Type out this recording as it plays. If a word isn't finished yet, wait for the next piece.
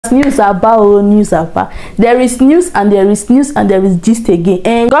news about news about. There is news and there is news and there is gist again.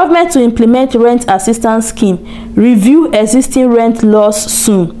 And government to implement rent assistance scheme, review existing rent laws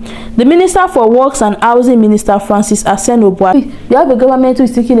soon. The Minister for Works and Housing, Minister Francis Asenso-Boakye, you have a government who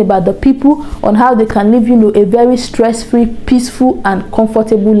is thinking about the people on how they can live, a very stress-free, peaceful and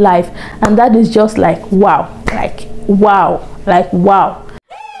comfortable life, and that is just like wow, like wow, like wow.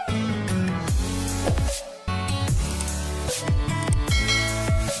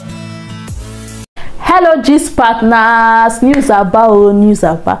 Hello gist partners, news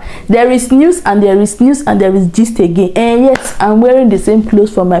about. There is news and there is news and there is gist again. And yes, I'm wearing the same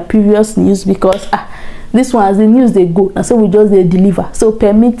clothes from my previous news because this one, as the news they go, and so we just they deliver. So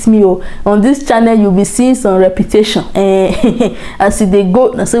permit me, on this channel you'll be seeing some repetition. As they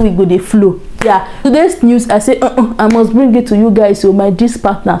go, and so we go they flow. Yeah, today's news, I say I must bring it to you guys, so my gist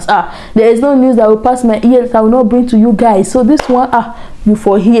partners. There is no news that will pass my ears I will not bring to you guys. So this one, you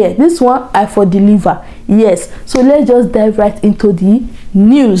for here, this one I for deliver. Yes, so let's just dive right into the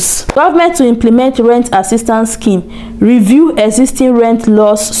news. Government to implement rent assistance scheme, review existing rent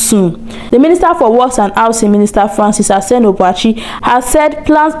laws soon. The Minister for Works and Housing, Minister Francis Asenso-Boakye, has said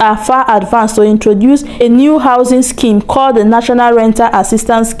plans are far advanced to introduce a new housing scheme called the National Rental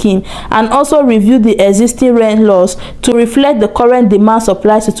Assistance Scheme, and also review the existing rent laws to reflect the current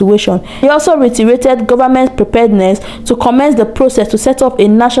demand-supply situation. He also reiterated government preparedness to commence the process to set up a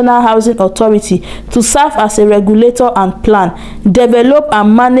national housing authority to serve as a regulator and plan, develop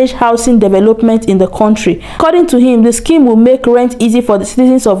and manage housing development in the country. According to him, the scheme will make rent easy for the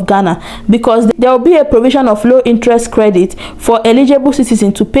citizens of Ghana because there will be a provision of low interest credit for eligible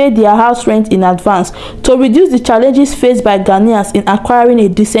citizens to pay their house rent in advance to reduce the challenges faced by Ghanaians in acquiring a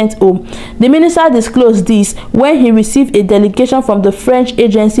decent home. The minister disclosed this when he received a delegation from the French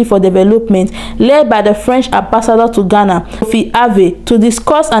Agency for Development led by the French ambassador to Ghana, to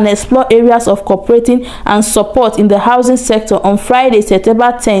discuss and explore areas of cooperating and support in the housing sector on Friday,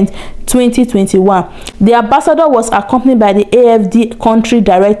 September 10th, 2021. The ambassador was accompanied by the AFD country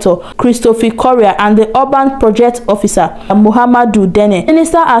director Christopher Korea and the urban project officer Muhammadu Dene. The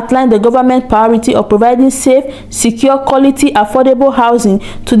minister outlined the government priority of providing safe, secure, quality, affordable housing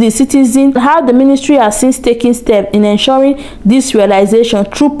to the citizens, and how the ministry has since taken steps in ensuring this realization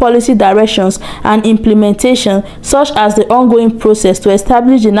through policy directions and implementation, such as the ongoing process to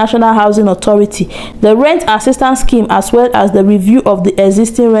establish the National Housing Authority, the rent assistance scheme, as well as the review of the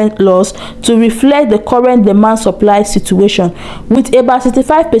existing rent laws to reflect the current demand-supply situation. With about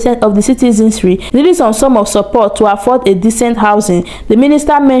 65% of the citizenry needing some sum of support to afford a decent housing, the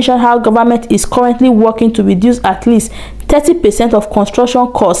minister mentioned how government is currently working to reduce at least 30% of construction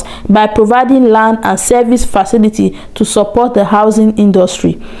costs by providing land and service facility to support the housing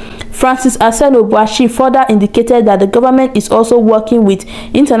industry. Francis Asenso-Boakye further indicated that the government is also working with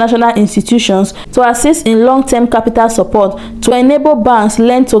international institutions to assist in long-term capital support to enable banks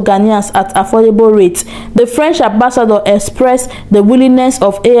lend to Ghanaians at affordable rates. The French ambassador expressed the willingness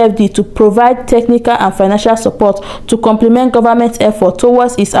of AFD to provide technical and financial support to complement government's effort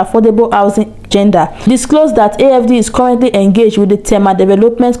towards its affordable housing agenda. Disclosed that AFD is currently engaged with the Tema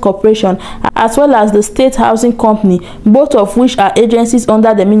Development Corporation as well as the State Housing Company, both of which are agencies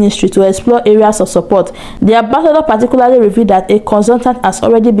under the ministry, to explore areas of support. The ambassador particularly revealed that a consultant has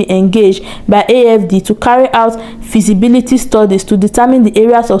already been engaged by AFD to carry out feasibility studies to determine the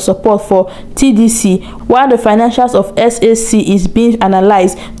areas of support for TDC, while the financials of SAC is being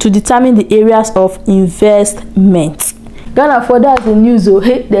analyzed to determine the areas of investment. Ghana, for that's the news.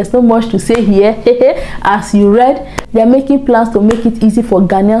 Hey, there's not much to say here. As you read, they are making plans to make it easy for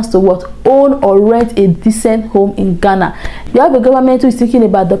Ghanaians to what? Own or rent a decent home in Ghana. You have a government who is thinking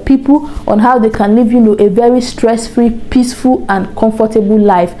about the people on how they can live, a very stress-free, peaceful and comfortable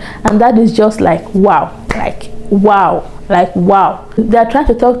life, and that is just like wow, like wow. Like wow, they are trying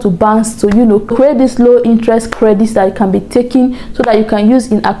to talk to banks to create this low interest credits that can be taken so that you can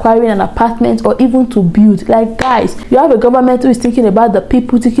use in acquiring an apartment or even to build. Like guys, you have a government who is thinking about the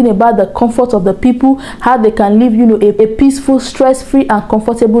people, thinking about the comfort of the people, how they can live a peaceful, stress-free and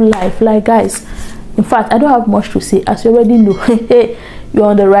comfortable life. Like guys, in fact, I don't have much to say, as you already know. You're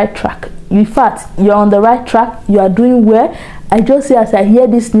on the right track. In fact, you're on the right track. You are doing well. I just say, as I hear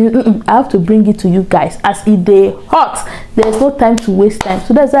this news, I have to bring it to you guys as it dey hot. There's no time to waste time,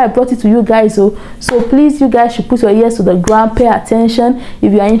 so that's why I brought it to you guys. So please, you guys should put your ears to the ground, pay attention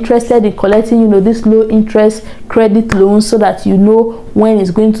if you are interested in collecting this low interest credit loan, so that you know when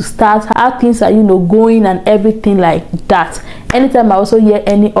it's going to start, how things are going and everything like that. anytime I also hear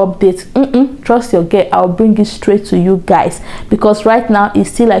any updates, trust your girl, I'll bring it straight to you guys, because right now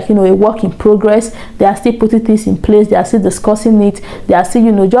it's still like, you know, a work in progress. They are still putting things in place, they are still discussing it, they are still,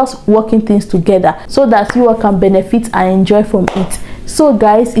 you know, just working things together so that you all can benefit and enjoy from it. So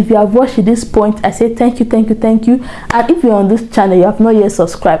guys, if you have watched to this point, I say thank you. And if you're on this channel, you have not yet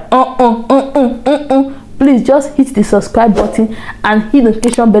subscribed, please just hit the subscribe button and hit the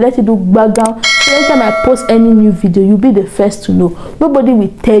notification bell. Let it do background, so anytime I post any new video, you'll be the first to know. Nobody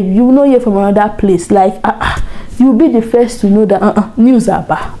will tell you, you will not hear from another place. Like you'll be the first to know that news are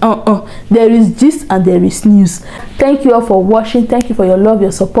back. There is gist and there is news. Thank you all for watching. Thank you for your love,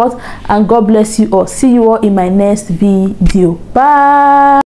 your support, and God bless you all. See you all in my next video. Bye.